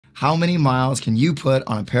How many miles can you put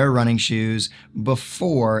on a pair of running shoes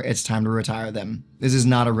before it's time to retire them? This is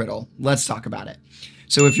not a riddle. Let's talk about it.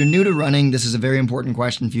 So if you're new to running, this is a very important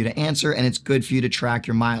question for you to answer, and it's good for you to track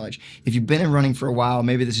your mileage. If you've been in running for a while,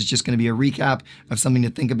 maybe this is just going to be a recap of something to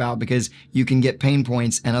think about, because you can get pain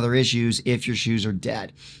points and other issues if your shoes are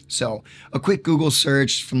dead. So a quick Google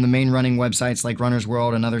search from the main running websites like Runner's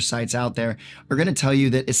World and other sites out there are going to tell you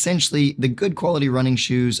that essentially the good quality running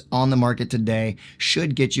shoes on the market today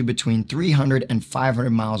should get you between 300 and 500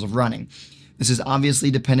 miles of running. This is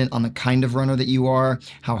obviously dependent on the kind of runner that you are,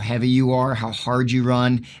 how heavy you are, how hard you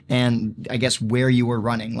run, and I guess where you are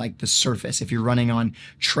running, like the surface. If you're running on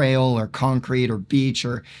trail or concrete or beach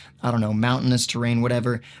or, I don't know, mountainous terrain,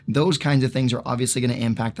 whatever, those kinds of things are obviously going to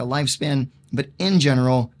impact the lifespan, but in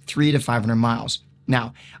general, 300 to 500 miles.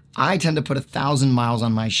 Now, I tend to put 1,000 miles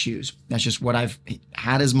on my shoes. That's just what I've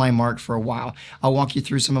had as my mark for a while. I'll walk you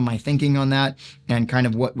through some of my thinking on that and kind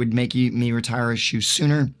of what would make me retire a shoe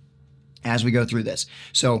sooner as we go through this.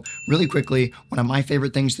 So really quickly, one of my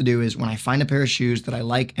favorite things to do is when I find a pair of shoes that I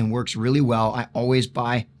like and works really well, I always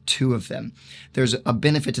buy 2 of them. There's a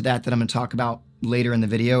benefit to that I'm going to talk about later in the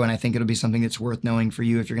video, and I think it'll be something that's worth knowing for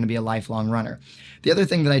you if you're going to be a lifelong runner. The other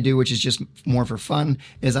thing that I do, which is just more for fun,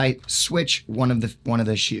 is I switch one of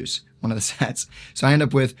the shoes, one of the sets. So I end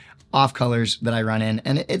up with off colors that I run in,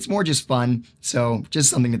 and it's more just fun, so just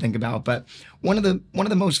something to think about. But one of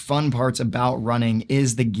the most fun parts about running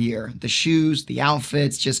is the gear, the shoes, the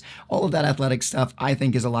outfits, just all of that athletic stuff. I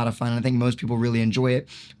think is a lot of fun. I think most people really enjoy it,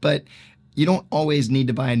 but you don't always need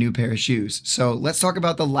to buy a new pair of shoes. So let's talk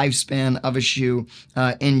about the lifespan of a shoe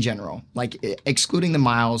in general, like excluding the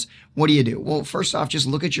miles. What do you do? Well, first off, just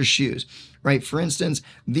look at your shoes, right? For instance,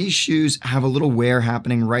 these shoes have a little wear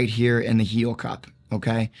happening right here in the heel cup.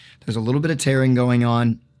 Okay, there's a little bit of tearing going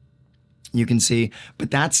on, you can see, but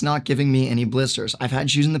that's not giving me any blisters. I've had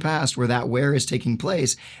shoes in the past where that wear is taking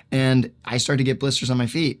place and I start to get blisters on my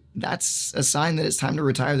feet. That's a sign that it's time to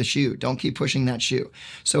retire the shoe. Don't keep pushing that shoe.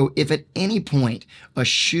 So if at any point a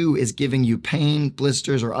shoe is giving you pain,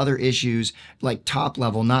 blisters, or other issues, like top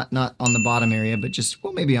level, not on the bottom area, but just,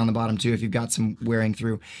 well, maybe on the bottom too if you've got some wearing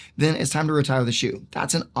through, then it's time to retire the shoe.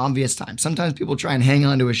 That's an obvious time. Sometimes people try and hang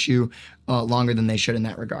on to a shoe longer than they should in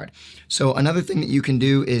that regard. So another thing that you can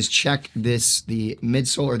do is check the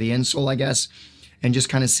midsole or the insole, I guess, and just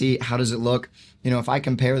kind of see how does it look. You know, if I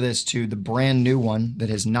compare this to the brand new one that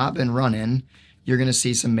has not been run in, you're going to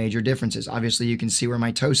see some major differences. Obviously, you can see where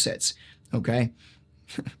my toe sits, okay?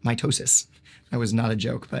 Mitosis. That was not a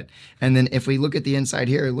joke, but, and then if we look at the inside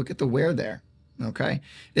here, look at the wear there, okay?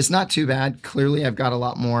 It's not too bad. Clearly, I've got a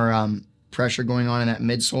lot more pressure going on in that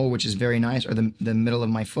midsole, which is very nice, or the middle of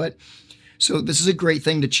my foot. So this is a great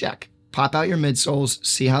thing to check. Pop out your midsoles,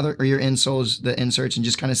 see how or your insoles, the inserts, and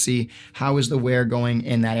just kind of see how is the wear going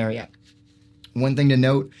in that area. One thing to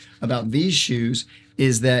note about these shoes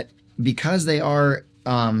is that because they are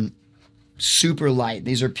super light,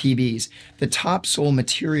 these are PBs, the top sole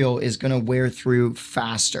material is going to wear through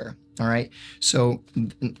faster. All right, so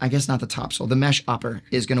I guess not the top sole, the mesh upper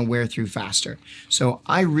is going to wear through faster. So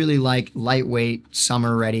I really like lightweight,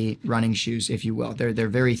 summer-ready running shoes, if you will. They're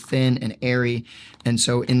very thin and airy, and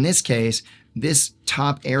so in this case, this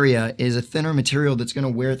top area is a thinner material that's going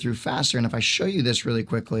to wear through faster. And if I show you this really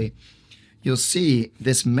quickly, you'll see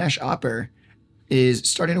this mesh upper is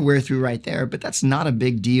starting to wear through right there, but that's not a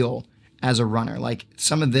big deal as a runner. Like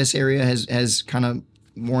some of this area has kind of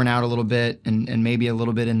worn out a little bit and maybe a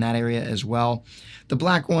little bit in that area as well. The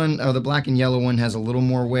black one, or the black and yellow one, has a little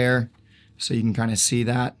more wear, so you can kind of see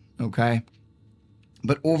that, okay?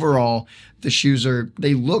 But overall, the shoes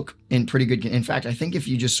they look in pretty good. In fact, I think if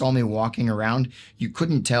you just saw me walking around, you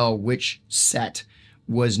couldn't tell which set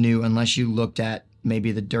was new unless you looked at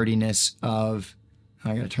maybe the dirtiness of,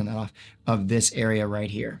 I gotta turn that off, of this area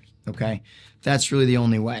right here, okay? That's really the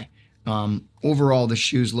only way. Overall, the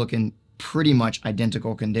shoes look in pretty much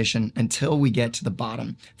identical condition until we get to the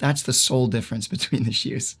bottom. That's the sole difference between the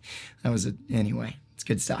shoes. That was it. Anyway, it's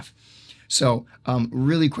good stuff. So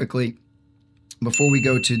really quickly, before we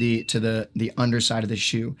go to the underside of the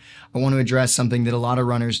shoe, I want to address something that a lot of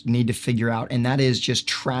runners need to figure out, and that is just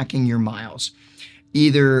tracking your miles.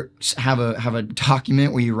 Either have a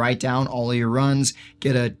document where you write down all of your runs,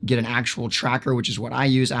 get an actual tracker, which is what I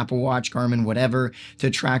use, Apple Watch, Garmin, whatever, to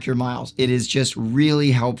track your miles. It is just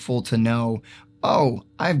really helpful to know, oh,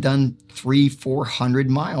 I've done 300-400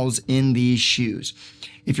 miles in these shoes.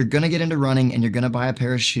 If you're gonna get into running and you're gonna buy a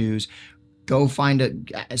pair of shoes, Go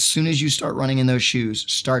as soon as you start running in those shoes,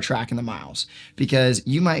 start tracking the miles, because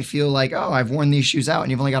you might feel like, oh, I've worn these shoes out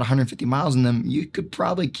and you've only got 150 miles in them. You could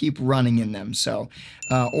probably keep running in them. So,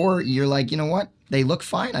 or you're like, you know what? They look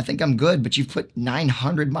fine. I think I'm good, but you've put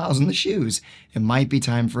 900 miles in the shoes. It might be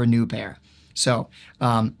time for a new pair. So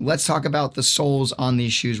let's talk about the soles on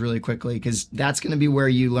these shoes really quickly, because that's going to be where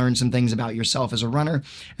you learn some things about yourself as a runner.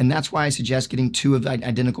 And that's why I suggest getting 2 of the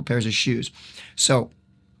identical pairs of shoes. So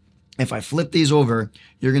if I flip these over,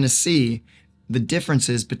 you're going to see the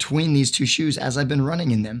differences between these 2 shoes as I've been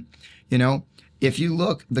running in them. You know, if you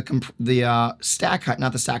look, the stack height,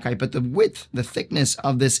 not the stack height, but the width, the thickness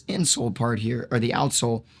of this insole part here, or the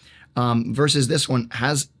outsole, versus this one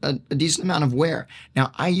has a decent amount of wear.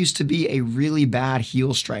 Now, I used to be a really bad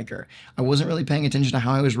heel striker. I wasn't really paying attention to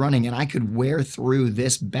how I was running, and I could wear through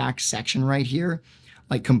this back section right here,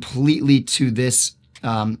 like completely to this,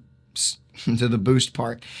 to the boost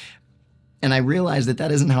part. And I realized that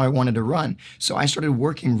that isn't how I wanted to run. So I started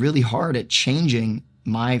working really hard at changing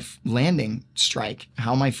my landing strike,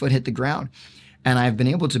 how my foot hit the ground. And I've been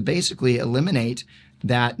able to basically eliminate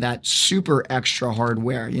that super extra hard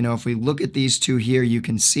wear. You know, if we look at these 2 here, you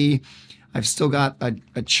can see I've still got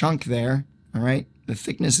a chunk there, all right? The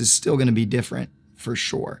thickness is still gonna be different for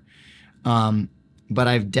sure. But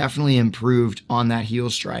I've definitely improved on that heel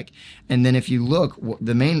strike. And then if you look,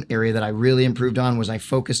 the main area that I really improved on was I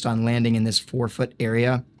focused on landing in this forefoot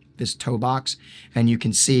area, this toe box, and you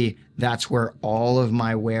can see that's where all of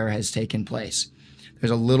my wear has taken place.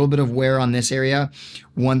 There's a little bit of wear on this area.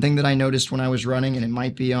 One thing that I noticed when I was running, and it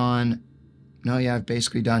might be on, no, yeah, I've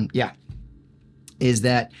basically done, yeah, is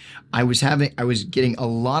that I was getting a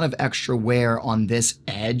lot of extra wear on this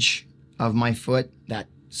edge of my foot, that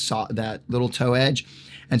little toe edge.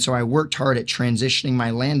 And so I worked hard at transitioning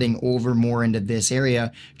my landing over more into this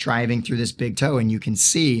area, driving through this big toe. And you can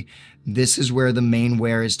see this is where the main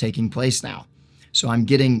wear is taking place now. So I'm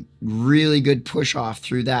getting really good push off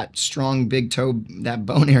through that strong big toe, that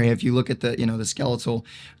bone area. If you look at the, you know, the skeletal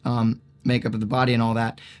makeup of the body and all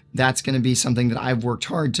that, that's going to be something that I've worked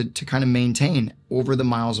hard to kind of maintain over the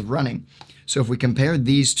miles of running. So if we compare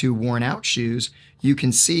these 2 worn out shoes, you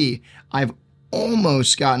can see I've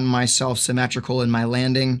almost gotten myself symmetrical in my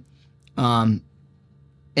landing. And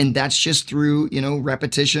that's just through, you know,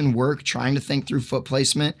 repetition, work, trying to think through foot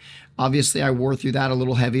placement. Obviously, I wore through that a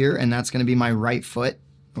little heavier, and that's going to be my right foot,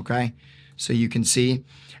 okay? So you can see.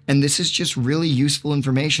 And this is just really useful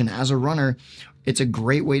information. As a runner, it's a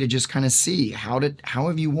great way to just kind of see how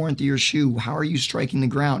have you worn through your shoe? How are you striking the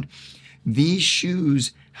ground? These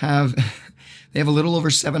shoes have... They have a little over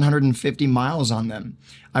 750 miles on them.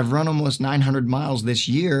 I've run almost 900 miles this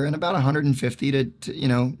year, and about 150 to you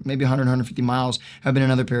know, maybe 100, 150 miles have been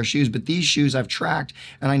another pair of shoes. But these shoes I've tracked,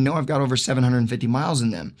 and I know I've got over 750 miles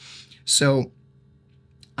in them. So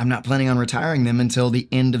I'm not planning on retiring them until the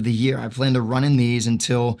end of the year. I plan to run in these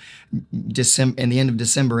until the end of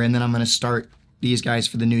December, and then I'm going to start these guys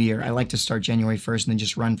for the new year. I like to start January 1st and then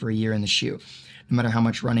just run for a year in the shoe, no matter how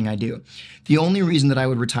much running I do. The only reason that I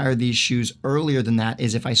would retire these shoes earlier than that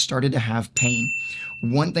is if I started to have pain.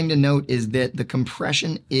 One thing to note is that the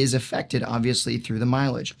compression is affected, obviously, through the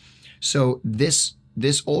mileage. So this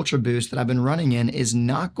Ultra Boost that I've been running in is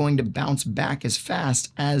not going to bounce back as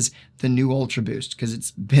fast as the new Ultra Boost because it's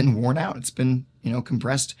been worn out. It's been, you know,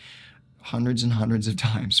 compressed hundreds and hundreds of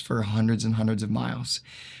times for hundreds and hundreds of miles.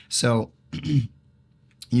 So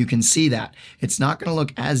you can see that. It's not going to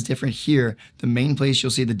look as different here. The main place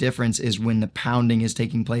you'll see the difference is when the pounding is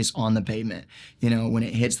taking place on the pavement. You know, when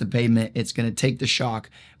it hits the pavement, it's going to take the shock,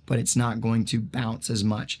 but it's not going to bounce as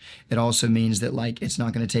much. It also means that, like, it's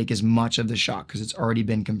not going to take as much of the shock because it's already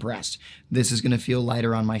been compressed. This is going to feel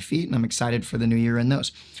lighter on my feet, and I'm excited for the new year in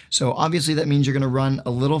those. So obviously that means you're going to run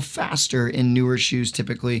a little faster in newer shoes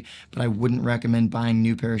typically, but I wouldn't recommend buying a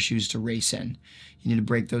new pair of shoes to race in. You need to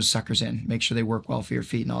break those suckers in, make sure they work well for your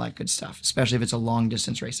feet and all that good stuff, especially if it's a long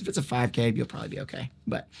distance race. If it's a 5K, you'll probably be okay.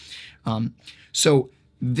 But so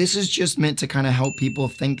this is just meant to kind of help people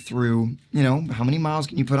think through, you know, how many miles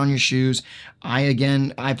can you put on your shoes?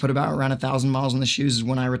 I put about around 1,000 miles on the shoes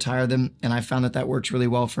when I retire them, and I found that that works really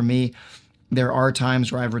well for me. There are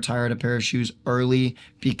times where I've retired a pair of shoes early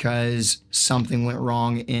because something went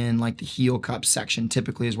wrong in like the heel cup section,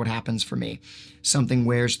 typically is what happens for me. Something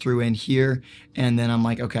wears through in here, and then I'm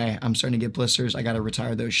like, okay, I'm starting to get blisters. I got to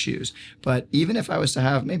retire those shoes. But even if I was to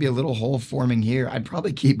have maybe a little hole forming here, I'd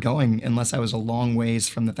probably keep going unless I was a long ways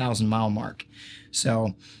from the 1,000-mile mark.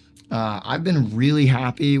 So I've been really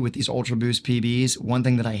happy with these Ultra Boost PBs. One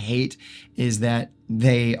thing that I hate is that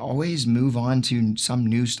they always move on to some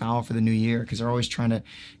new style for the new year because they're always trying to,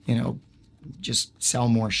 you know, just sell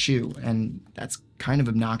more shoe. And that's kind of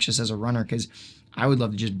obnoxious as a runner because I would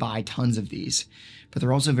love to just buy tons of these, but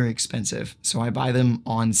they're also very expensive. So I buy them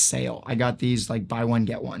on sale. I got these like buy one,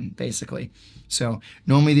 get one, basically. So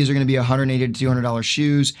normally these are going to be $180 to $200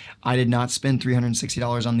 shoes. I did not spend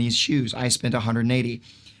 $360 on these shoes. I spent $180.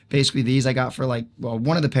 Basically these I got for like, well,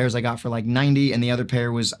 one of the pairs I got for like 90 and the other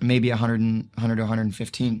pair was maybe 100 to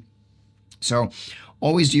 115. So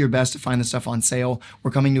always do your best to find the stuff on sale.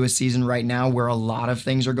 We're coming to a season right now where a lot of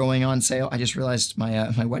things are going on sale. I just realized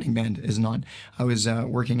my wedding band isn't on. I was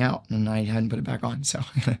working out and I hadn't put it back on, so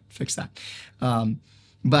fix that.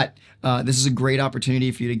 But this is a great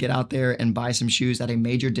opportunity for you to get out there and buy some shoes at a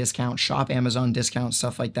major discount, shop Amazon discount,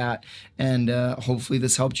 stuff like that. And hopefully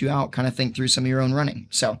this helped you out, kind of think through some of your own running.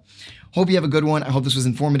 So hope you have a good one. I hope this was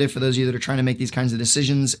informative for those of you that are trying to make these kinds of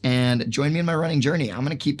decisions, and join me in my running journey. I'm going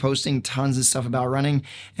to keep posting tons of stuff about running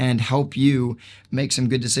and help you make some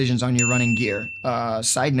good decisions on your running gear.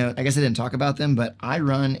 Side note, I guess I didn't talk about them, but I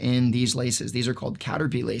run in these laces. These are called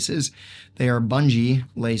Caterpie laces. They are bungee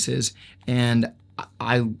laces, and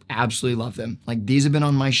I absolutely love them. Like, these have been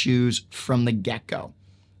on my shoes from the get-go.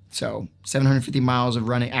 So 750 miles of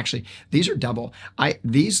running. Actually, these are double.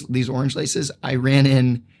 These orange laces I ran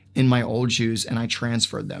in my old shoes and I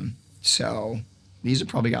transferred them. So these have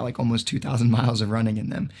probably got like almost 2,000 miles of running in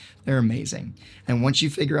them. They're amazing. And once you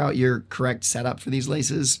figure out your correct setup for these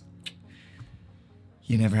laces,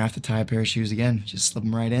 you never have to tie a pair of shoes again. Just slip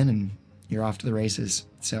them right in and you're off to the races.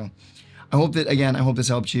 So I hope this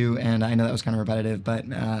helped you. And I know that was kind of repetitive, but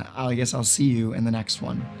I guess I'll see you in the next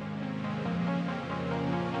one.